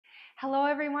Hello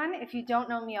everyone, if you don't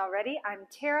know me already, I'm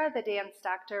Tara, the Dance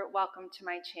Doctor. Welcome to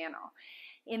my channel.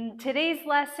 In today's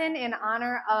lesson, in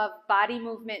honor of Body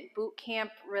Movement Bootcamp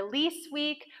Release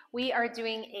Week, we are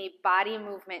doing a body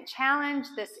movement challenge.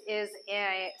 This is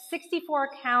a 64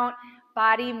 count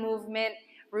body movement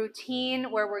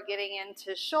routine where we're getting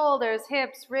into shoulders,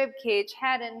 hips, rib cage,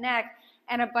 head and neck,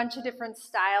 and a bunch of different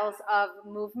styles of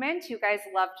movement. You guys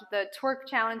loved the twerk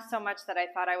challenge so much that I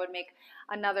thought I would make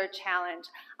another challenge.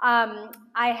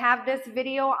 I have this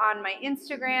video on my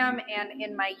Instagram and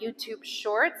in my YouTube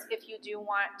shorts if you do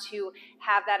want to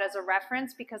have that as a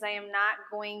reference, because I am not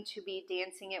going to be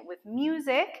dancing it with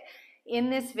music in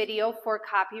this video for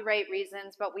copyright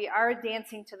reasons, but we are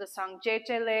dancing to the song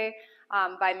Jejele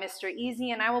by Mr.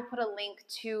 Easy, and I will put a link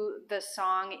to the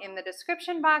song in the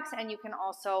description box, and you can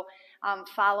also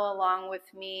follow along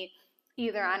with me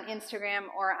either on Instagram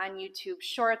or on YouTube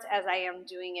Shorts as I am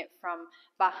doing it from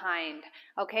behind,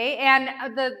 okay?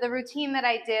 And the routine that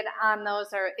I did on those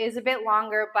is a bit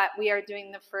longer, but we are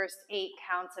doing the first 8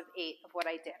 counts of 8 of what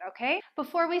I did, okay?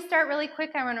 Before we start, really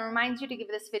quick, I want to remind you to give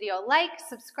this video a like,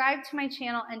 subscribe to my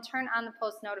channel, and turn on the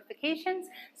post notifications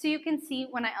so you can see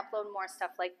when I upload more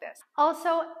stuff like this.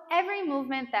 Also, every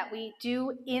movement that we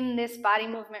do in this body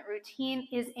movement routine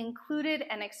is included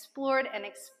and explored and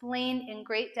explained in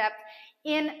great depth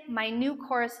in my new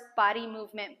course, Body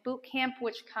Movement Bootcamp,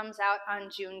 which comes out on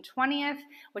June 20th,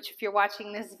 which if you're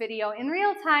watching this video in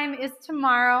real time is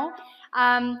tomorrow.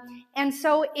 And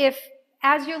so if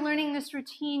as you're learning this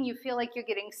routine, you feel like you're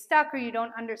getting stuck or you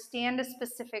don't understand a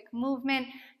specific movement,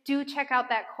 do check out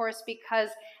that course, because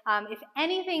if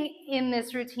anything in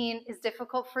this routine is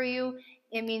difficult for you,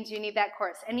 it means you need that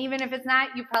course. And even if it's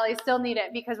not, you probably still need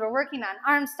it, because we're working on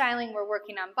arm styling, we're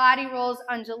working on body rolls,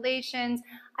 undulations,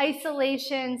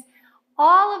 isolations,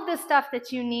 all of the stuff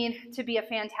that you need to be a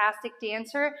fantastic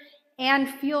dancer and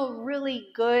feel really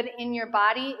good in your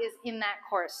body is in that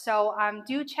course. So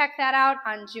do check that out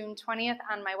on June 20th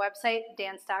on my website,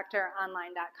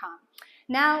 dancedoctoronline.com.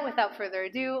 Now, without further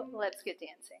ado, let's get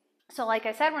dancing. So like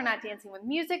I said, we're not dancing with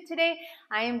music today.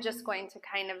 I am just going to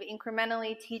kind of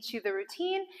incrementally teach you the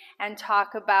routine and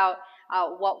talk about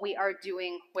what we are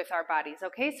doing with our bodies,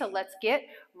 okay? So let's get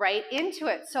right into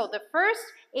it. So the first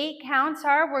 8 counts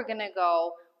are, we're gonna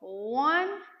go 1,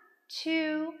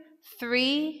 2,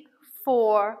 3,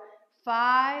 4,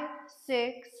 5,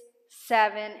 6,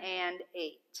 7, and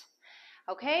 8,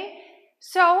 okay?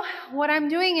 So what I'm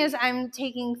doing is I'm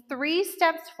taking 3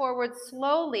 steps forward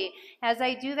slowly. As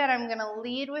I do that, I'm going to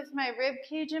lead with my rib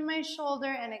cage and my shoulder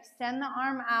and extend the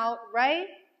arm out, right,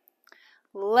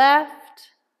 left,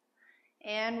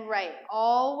 and right.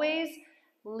 Always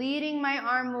leading my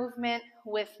arm movement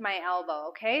with my elbow,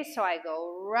 okay? So I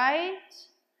go right,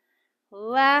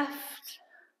 left,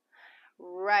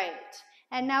 right.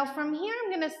 And now from here, I'm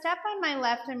going to step on my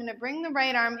left, I'm going to bring the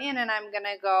right arm in, and I'm going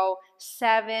to go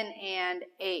 7 and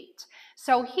 8.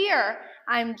 So here,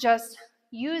 I'm just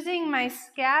using my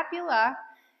scapula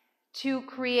to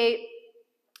create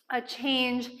a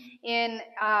change in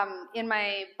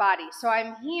my body. So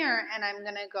I'm here, and I'm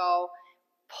going to go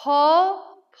pull,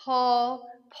 pull,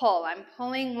 pull. I'm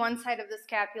pulling one side of the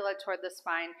scapula toward the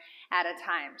spine at a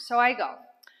time. So I go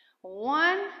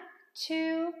 1,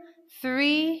 2,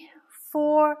 3,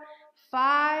 4,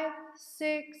 5,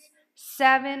 6,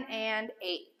 7, and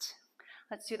 8.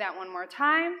 Let's do that one more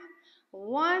time.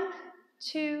 1,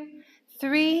 2,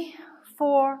 3,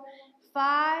 4,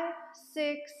 5,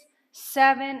 6,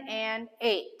 7, and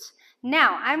 8.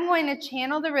 Now, I'm going to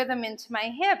channel the rhythm into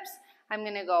my hips. I'm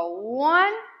going to go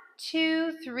 1,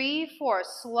 2, 3, 4.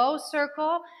 Slow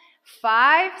circle.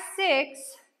 5, 6,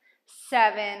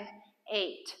 7,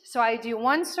 8. So I do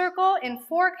 1 circle in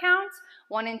 4 counts,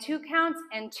 1 in 2 counts,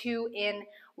 and 2 in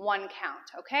 1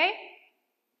 count, okay?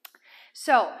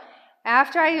 So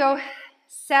after I go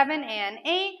 7 and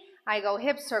 8, I go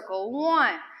hip circle.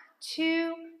 1,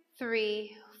 2,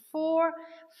 3, 4,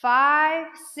 5,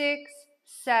 6,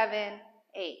 7,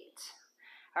 8.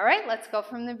 All right, let's go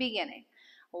from the beginning.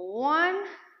 1,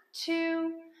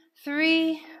 2,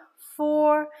 3,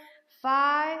 4,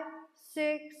 5,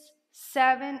 6,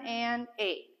 7, and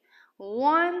 8.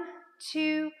 1,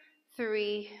 2,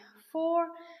 3, 4,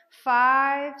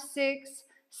 5, 6,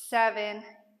 7,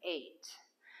 8.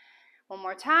 One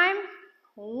more time.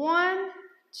 1,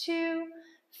 2,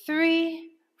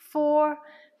 3, 4,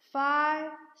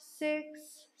 5, 6,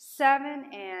 7,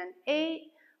 and 8.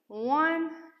 1,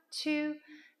 2,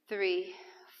 3,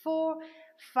 4,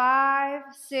 5,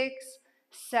 6,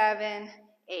 7,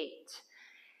 8.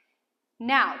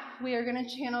 Now, we are going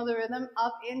to channel the rhythm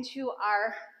up into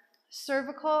our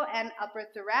cervical and upper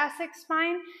thoracic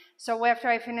spine. So after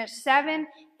I finish 7,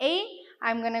 8,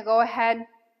 I'm going to go ahead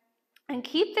and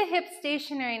keep the hips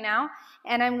stationary now,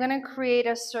 and I'm going to create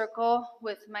a circle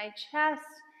with my chest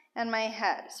and my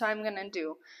head. So I'm going to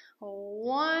do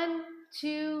 1,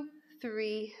 2,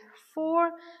 3,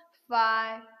 4,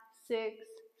 5, 6,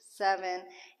 7,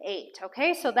 8.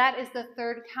 Okay, so that is the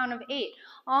third count of 8.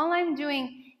 All I'm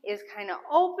doing is kind of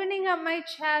opening up my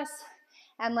chest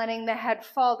and letting the head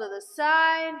fall to the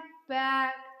side,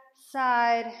 back,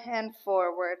 side, and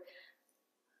forward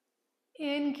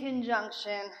in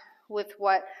conjunction with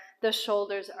what the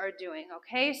shoulders are doing,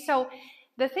 okay? So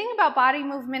the thing about body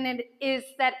movement is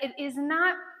that it is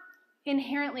not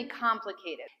inherently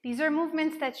complicated. These are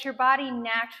movements that your body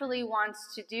naturally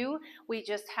wants to do. We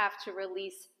just have to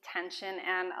release tension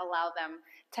and allow them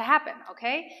to happen,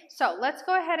 okay? So let's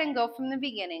go ahead and go from the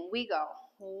beginning. We go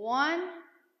 1,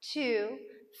 2,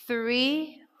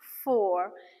 3,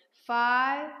 4,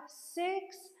 5,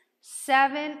 6,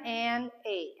 7, and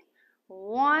 8.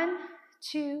 1,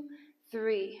 2,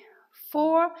 3,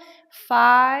 4,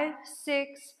 5,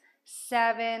 6,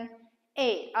 7,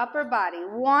 8. Upper body.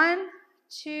 1,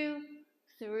 2,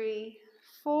 3,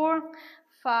 4,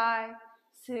 5,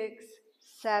 6,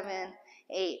 7,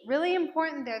 8. Really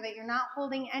important there that you're not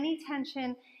holding any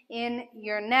tension in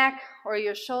your neck or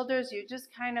your shoulders. You're just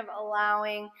kind of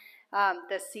allowing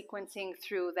the sequencing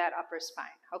through that upper spine.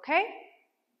 Okay?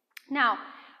 Now,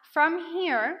 from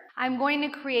here, I'm going to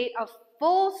create a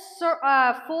full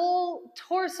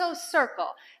torso circle.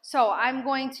 So I'm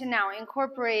going to now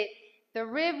incorporate the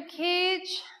rib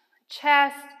cage,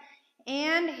 chest,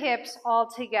 and hips all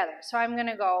together. So I'm going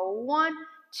to go 1,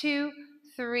 2,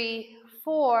 3,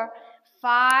 4,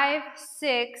 5,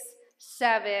 6,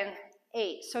 7,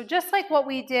 8. So just like what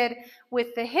we did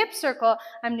with the hip circle,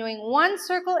 I'm doing 1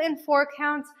 circle in 4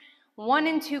 counts, 1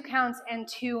 in 2 counts, and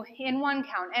 2 in 1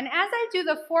 count. And as I do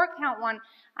the 4 count one,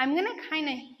 I'm going to kind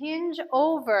of hinge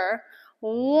over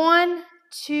 1,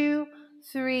 2,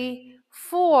 3,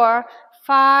 4,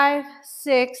 5,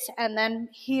 6, and then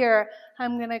here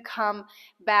I'm going to come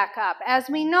back up. As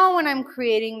we know, when I'm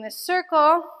creating this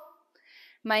circle,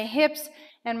 my hips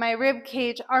and my rib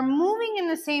cage are moving in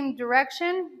the same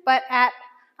direction, but at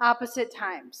opposite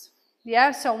times.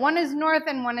 Yeah, so one is north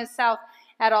and one is south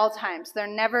at all times. They're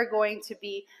never going to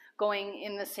be going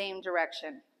in the same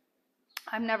direction.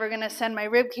 I'm never going to send my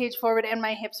rib cage forward and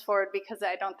my hips forward because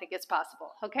I don't think it's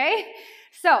possible, okay?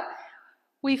 So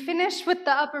we finished with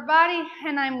the upper body,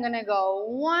 and I'm going to go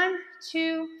 1,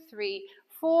 2, 3,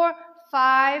 4,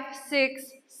 5,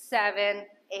 6, 7,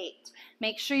 8.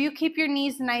 Make sure you keep your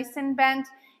knees nice and bent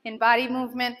in body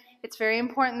movement. It's very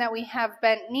important that we have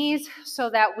bent knees so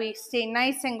that we stay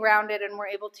nice and grounded and we're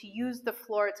able to use the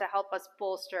floor to help us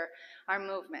bolster our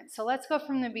movement. So let's go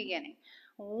from the beginning.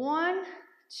 1,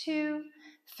 2,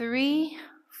 3,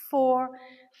 4,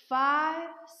 5,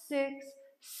 6,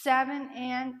 7,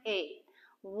 and 8.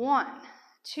 1,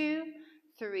 2,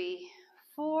 3,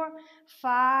 4,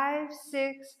 5,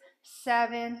 6,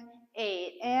 7,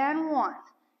 8. And 1,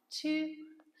 2,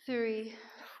 3,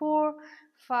 4,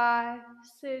 5,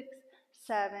 6,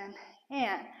 7,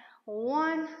 and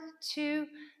 1, 2,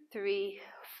 3,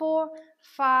 4,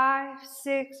 5,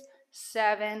 6,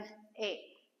 7, 8.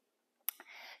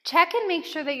 Check and make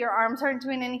sure that your arms aren't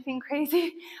doing anything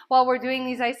crazy while we're doing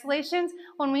these isolations.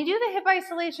 When we do the hip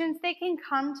isolations, they can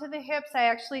come to the hips. I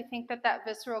actually think that that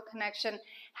visceral connection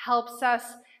helps us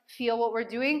feel what we're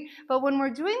doing. But when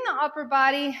we're doing the upper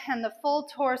body and the full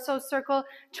torso circle,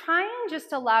 try and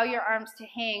just allow your arms to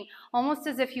hang, almost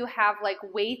as if you have like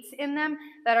weights in them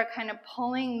that are kind of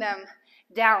pulling them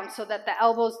down so that the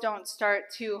elbows don't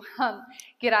start to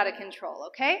get out of control,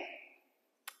 okay?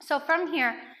 So from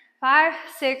here, 5,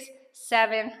 6,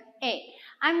 7, 8.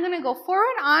 I'm going to go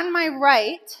forward on my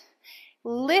right,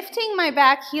 lifting my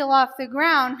back heel off the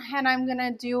ground, and I'm going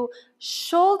to do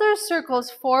shoulder circles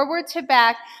forward to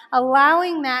back,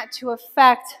 allowing that to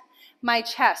affect my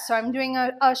chest. So I'm doing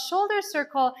a shoulder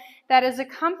circle that is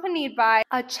accompanied by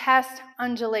a chest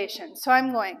undulation. So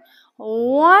I'm going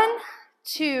 1,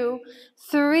 2,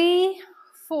 3,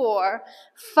 4,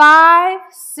 5,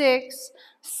 6,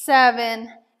 7,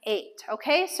 8.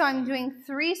 Okay, so I'm doing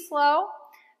 3 slow,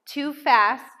 2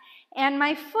 fast, and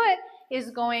my foot is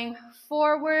going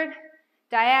forward,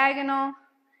 diagonal,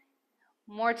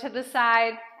 more to the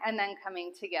side, and then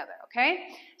coming together, okay?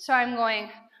 So I'm going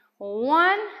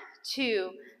 1, 2,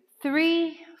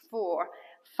 3, 4,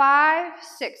 5,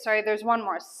 6, sorry, there's one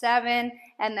more, 7,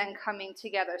 and then coming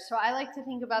together. So I like to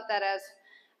think about that as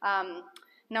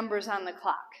numbers on the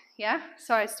clock, yeah?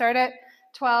 So I start at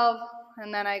 12,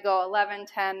 and then I go 11,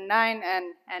 10, 9,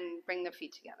 and bring the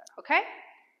feet together, okay?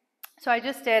 So I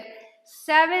just did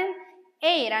 7,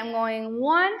 8. I'm going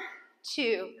 1,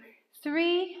 2,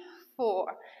 3,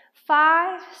 4,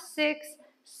 5, 6,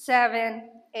 7,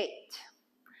 8.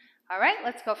 All right,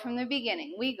 let's go from the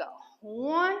beginning. We go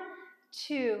 1,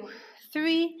 2,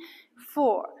 3,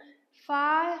 4,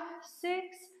 5, 6,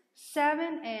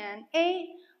 7, and 8.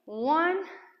 1,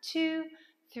 2,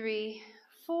 3,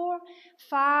 4,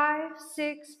 5,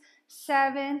 6,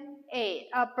 7, 8.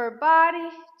 Upper body,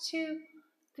 2,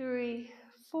 3,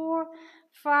 4,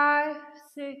 5,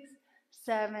 6,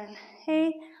 7,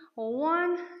 8.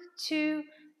 1, 2,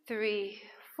 3,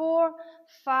 4,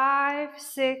 5,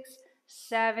 6,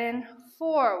 7.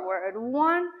 Forward.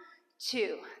 1,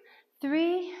 2,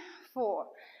 3, 4,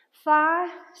 5,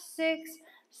 6,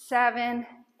 7,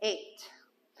 8.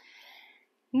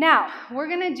 Now, we're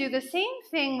going to do the same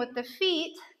thing with the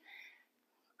feet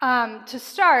to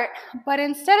start, but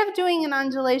instead of doing an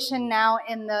undulation now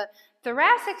in the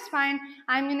thoracic spine,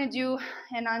 I'm going to do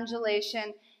an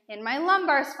undulation in my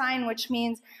lumbar spine, which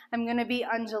means I'm going to be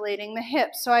undulating the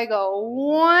hips. So I go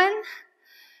 1,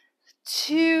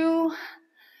 2,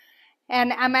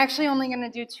 and I'm actually only going to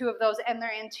do 2 of those, and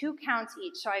they're in 2 counts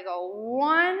each. So I go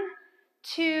 1,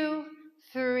 2,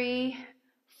 3,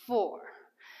 4.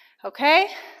 Okay?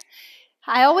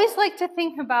 I always like to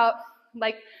think about,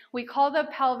 like, we call the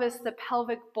pelvis the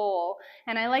pelvic bowl,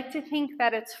 and I like to think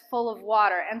that it's full of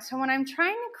water. And so when I'm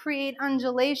trying to create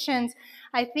undulations,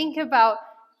 I think about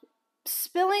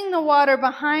spilling the water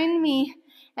behind me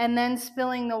and then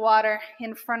spilling the water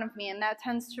in front of me, and that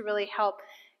tends to really help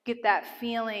get that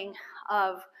feeling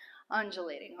of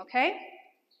undulating, okay?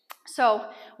 So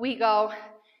we go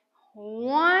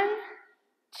 1,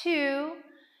 2,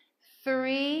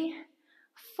 3,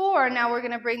 4. Now we're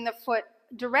going to bring the foot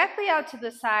directly out to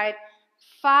the side.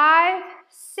 5,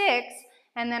 6,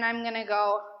 and then I'm going to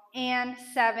go and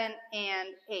 7 and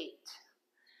 8.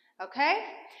 Okay?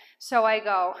 So I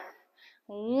go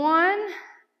 1,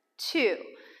 2,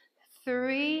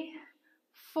 3,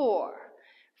 4,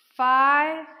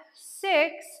 5,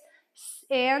 6,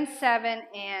 and 7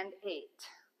 and 8.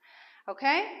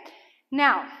 Okay?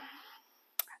 Now,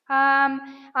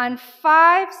 on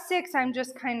 5, 6, I'm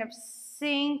just kind of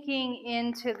sinking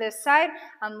into this side.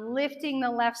 I'm lifting the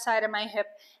left side of my hip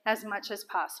as much as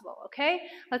possible, okay?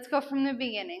 Let's go from the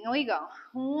beginning. We go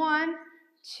 1,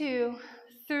 2,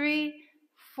 3,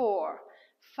 4,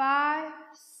 5,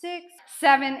 6,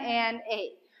 7, and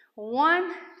 8.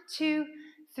 1, 2,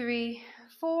 3,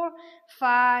 4,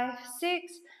 5,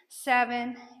 6,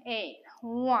 7, 8.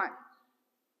 1,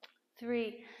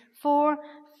 3, 4,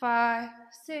 5,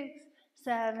 6,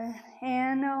 7,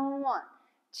 and 1,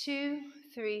 2,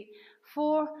 3,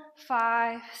 4,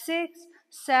 5, 6,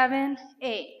 7,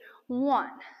 8. 1,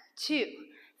 2,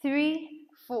 3,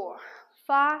 4,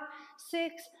 5,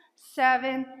 6,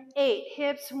 7, 8.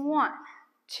 Hips 1,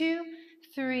 2,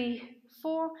 3,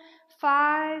 4,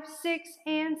 5, 6,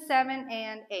 and 7,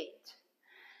 and 8.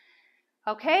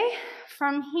 Okay,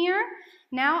 from here,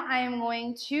 now I am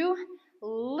going to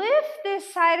lift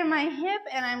this side of my hip,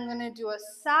 and I'm going to do a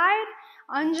side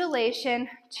undulation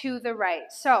to the right.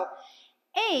 So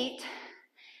 8,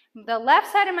 the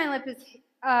left side of my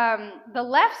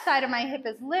hip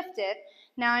is lifted.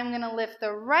 Now I'm going to lift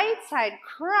the right side,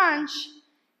 crunch,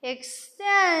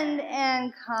 extend,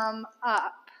 and come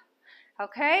up.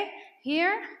 Okay,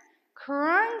 here,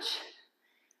 crunch,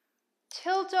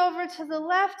 tilt over to the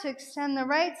left to extend the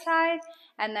right side,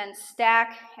 and then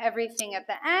stack everything at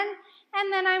the end.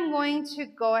 And then I'm going to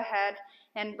go ahead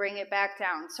and bring it back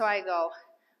down. So I go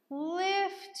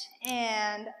lift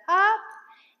and up,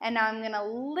 and now I'm going to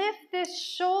lift this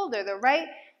shoulder, the right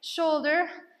shoulder,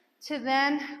 to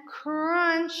then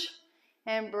crunch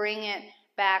and bring it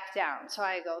back down. So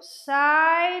I go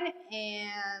side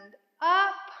and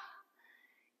up,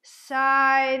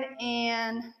 side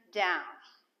and down.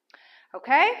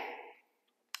 Okay?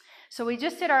 So we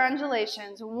just did our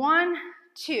undulations. 1,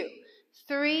 2,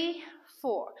 3,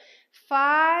 4,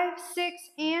 5, 6,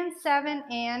 and 7,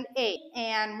 and 8.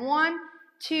 And 1,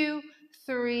 2,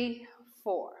 3,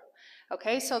 4.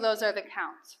 Okay, so those are the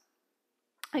counts.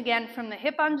 Again, from the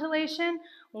hip undulation,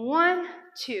 1,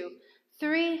 2,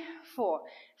 3, 4,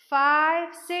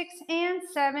 5, 6, and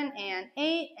 7, and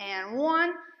 8. And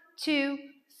 1, 2,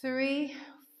 3,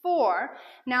 4.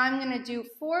 Now I'm going to do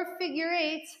 4 figure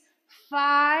 8s.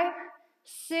 5,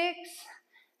 6,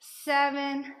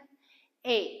 7,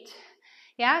 8.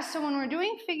 Yeah, so when we're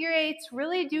doing figure 8s,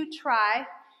 really do try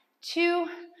to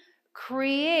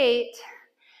create,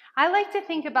 I like to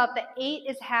think about the 8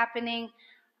 is happening,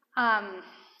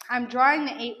 I'm drawing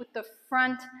the 8 with the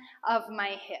front of my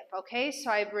hip, okay?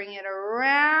 So I bring it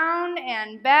around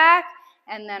and back,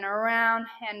 and then around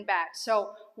and back.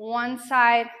 So one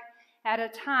side at a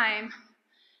time,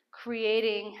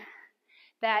 creating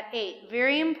that 8.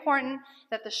 Very important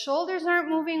that the shoulders aren't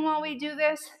moving while we do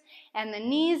this, and the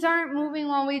knees aren't moving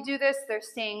while we do this. They're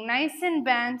staying nice and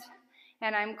bent,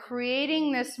 and I'm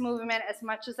creating this movement as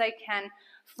much as I can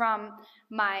from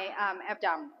my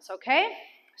abdominals, okay?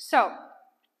 So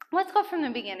let's go from the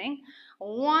beginning.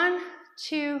 1,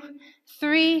 2,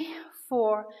 3,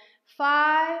 4,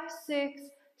 5, 6,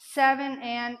 7,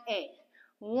 and 8.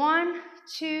 1,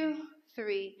 2,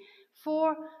 3,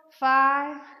 4,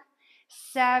 5,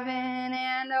 7,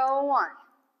 and 1,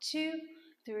 2,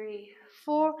 3,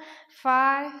 4,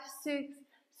 5, 6,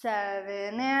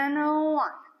 7, and 1,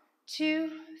 2,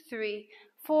 3,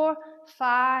 4,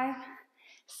 5,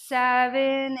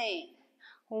 7, 8.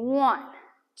 1,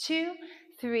 2,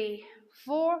 3,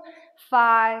 4,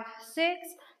 5,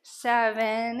 6,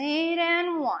 7, 8,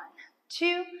 and 1,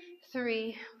 2,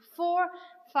 3, 4,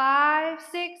 5,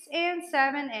 6, and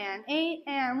 7, and 8,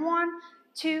 and 1,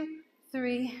 2,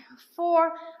 3,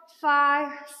 4,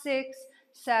 5, 6,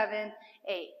 7,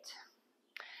 8.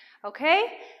 Okay?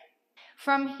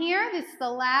 From here, this is the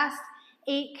last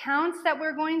 8 counts that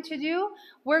we're going to do.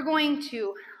 We're going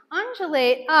to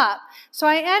undulate up. So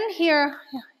I end here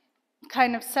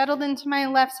kind of settled into my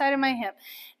left side of my hip.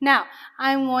 Now,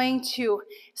 I'm going to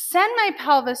send my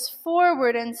pelvis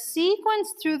forward and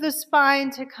sequence through the spine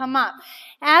to come up.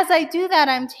 As I do that,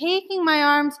 I'm taking my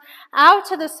arms out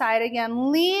to the side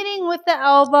again, leading with the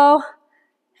elbow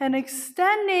and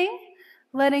extending,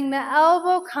 letting the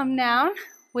elbow come down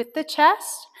with the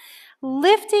chest,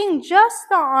 lifting just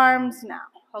the arms now,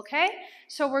 okay?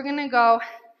 So we're going to go,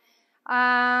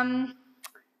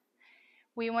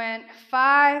 we went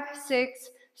 5, 6,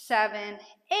 7,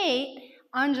 8,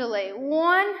 undulate.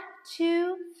 1,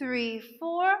 2, 3,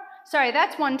 4. Sorry,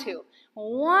 that's 1, 2.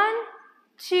 1,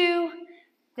 2,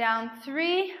 down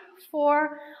 3,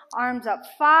 4, arms up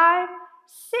 5,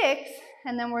 6,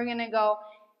 and then we're going to go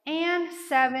and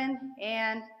 7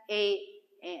 and 8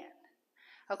 and.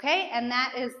 Okay, and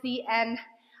that is the end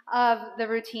of the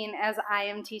routine as I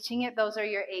am teaching it. Those are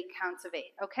your 8 counts of 8,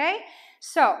 okay?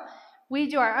 So we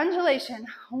do our undulation.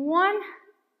 1,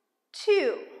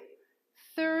 2,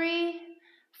 3,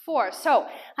 4. So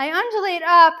I undulate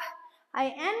up, I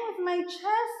end with my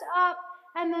chest up,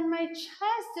 and then my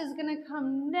chest is going to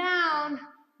come down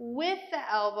with the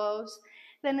elbows.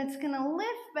 Then it's going to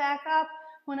lift back up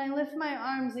when I lift my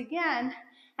arms again.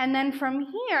 And then from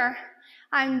here,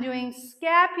 I'm doing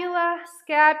scapula,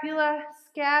 scapula,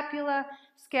 scapula,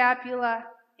 scapula,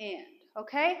 and.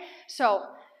 Okay? So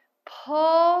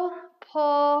pull,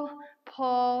 pull,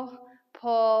 pull,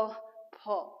 pull,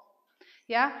 pull.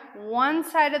 Yeah? One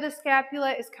side of the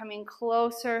scapula is coming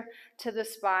closer to the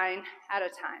spine at a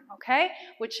time, okay?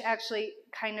 Which actually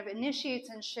kind of initiates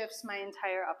and shifts my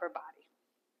entire upper body.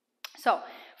 So,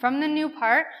 from the new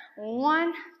part,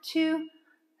 1, 2,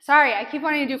 sorry, I keep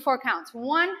wanting to do 4 counts.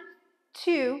 1,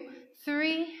 2,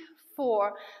 3,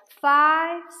 4,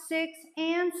 5, 6,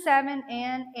 and 7,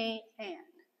 and 8, and.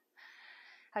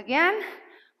 Again,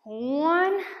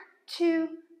 1, 2,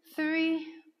 3,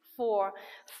 4,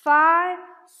 5,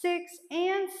 6,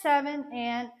 and 7,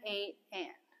 and 8, and.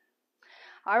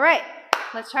 All right,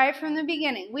 let's try it from the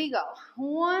beginning. We go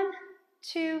 1,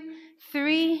 2,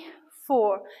 3,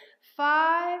 4,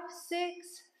 5,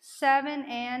 6, 7,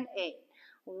 and 8.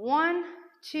 1,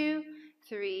 2,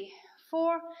 3,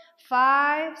 4,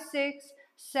 5, 6,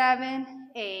 7,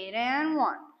 8, and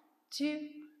 1, 2,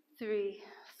 3,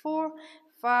 4,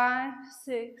 5,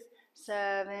 6,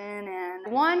 7,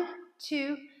 and 1,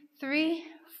 2, 3,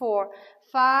 4,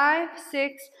 5,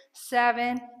 6,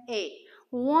 7, 8.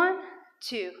 1,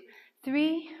 2,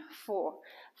 3, 4,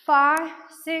 5,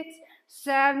 6,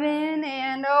 7,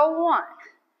 and 1.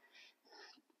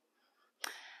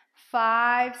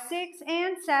 5, 6,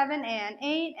 and 7, and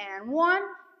 8, and 1,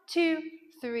 2,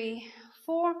 3,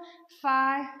 4,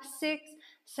 5, 6,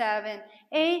 7,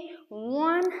 8.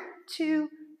 1, 2,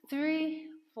 3,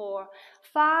 4,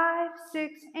 5,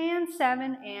 6, and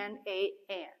 7, and 8,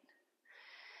 and.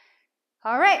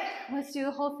 All right, let's do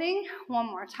the whole thing one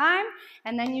more time,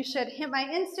 and then you should hit my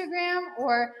Instagram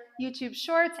or YouTube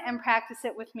Shorts and practice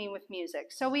it with me with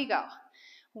music. So we go.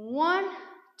 1,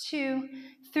 2,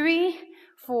 3,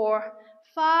 4,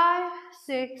 5,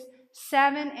 6,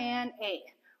 7, and 8.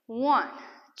 1,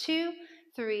 2,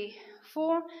 3,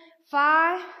 4,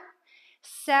 5,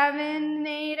 7,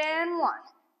 8, and 1,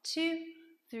 2,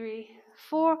 3,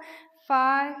 4,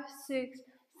 5, 6,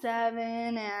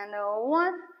 7, and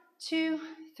 1, 2,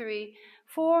 3,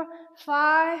 4,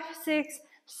 5, 6,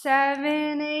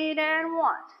 7, 8, and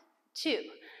 1, 2,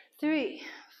 3,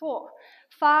 4,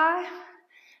 5,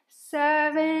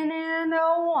 7, and a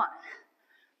 1,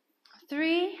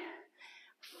 3,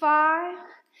 5,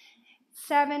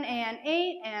 7, and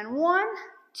 8, and 1,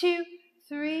 2,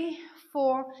 3,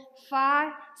 4,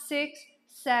 5, 6,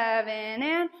 7,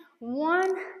 and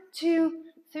 1, 2,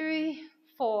 3,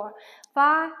 4,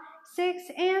 5, 6,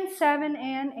 and 7,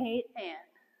 and 8, and.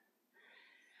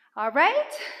 All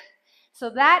right, so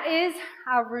that is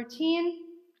our routine,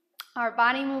 our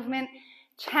body movement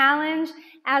challenge.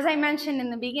 As I mentioned in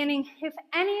the beginning, if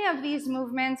any of these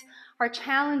movements are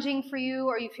challenging for you,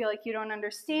 or you feel like you don't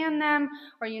understand them,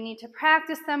 or you need to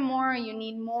practice them more, or you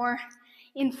need more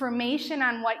information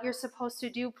on what you're supposed to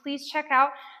do, please check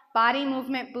out Body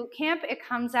Movement Boot Camp. It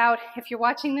comes out, if you're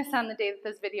watching this on the day that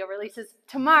this video releases,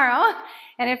 tomorrow,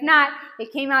 and if not,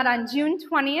 it came out on June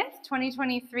 20th,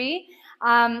 2023.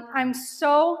 I'm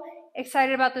so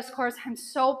excited about this course. I'm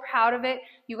so proud of it.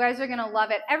 You guys are going to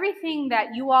love it. Everything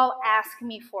that you all ask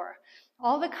me for,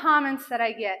 all the comments that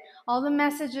I get, all the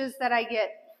messages that I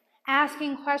get,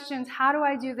 asking questions, how do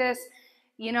I do this?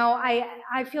 You know,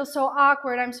 I feel so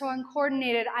awkward. I'm so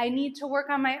uncoordinated. I need to work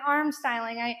on my arm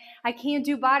styling. I can't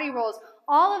do body rolls.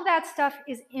 All of that stuff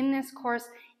is in this course.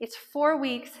 It's 4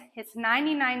 weeks. It's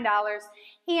 $99.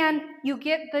 And you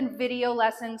get the video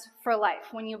lessons for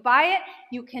life. When you buy it,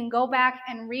 you can go back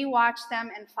and re-watch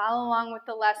them and follow along with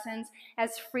the lessons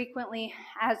as frequently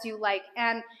as you like.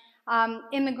 And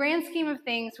in the grand scheme of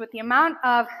things, with the amount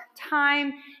of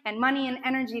time and money and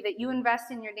energy that you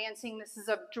invest in your dancing, this is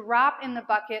a drop in the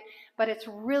bucket, but it's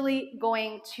really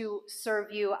going to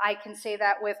serve you. I can say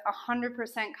that with 100%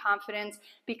 confidence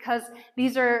because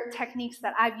these are techniques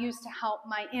that I've used to help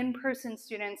my in-person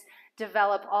students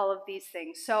develop all of these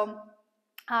things. So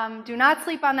do not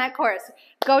sleep on that course.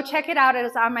 Go check it out. It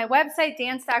is on my website,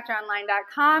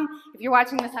 dancedoctoronline.com. If you're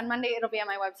watching this on Monday, it'll be on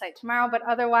my website tomorrow, but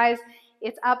otherwise,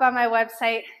 it's up on my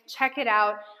website. Check it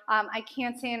out. I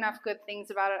can't say enough good things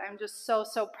about it. I'm just so,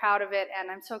 so proud of it, and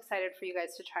I'm so excited for you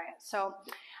guys to try it. So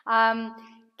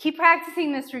keep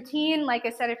practicing this routine. Like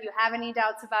I said, if you have any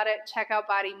doubts about it, check out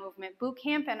Body Movement Boot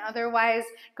Camp, and otherwise,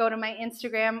 go to my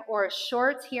Instagram or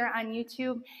Shorts here on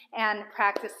YouTube and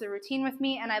practice the routine with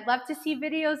me. And I'd love to see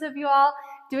videos of you all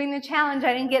doing the challenge.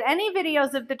 I didn't get any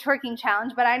videos of the twerking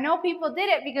challenge, but I know people did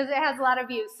it because it has a lot of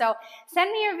views. So send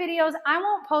me your videos. I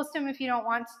won't post them if you don't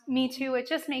want me to. It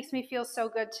just makes me feel so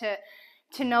good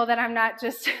to know that I'm not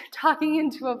just talking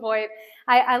into a void.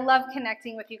 I love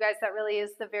connecting with you guys. That really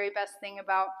is the very best thing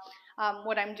about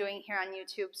what I'm doing here on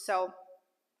YouTube. So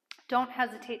don't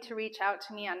hesitate to reach out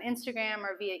to me on Instagram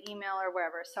or via email or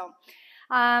wherever. So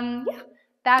yeah.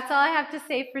 That's all I have to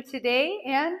say for today,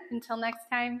 and until next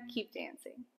time, keep dancing.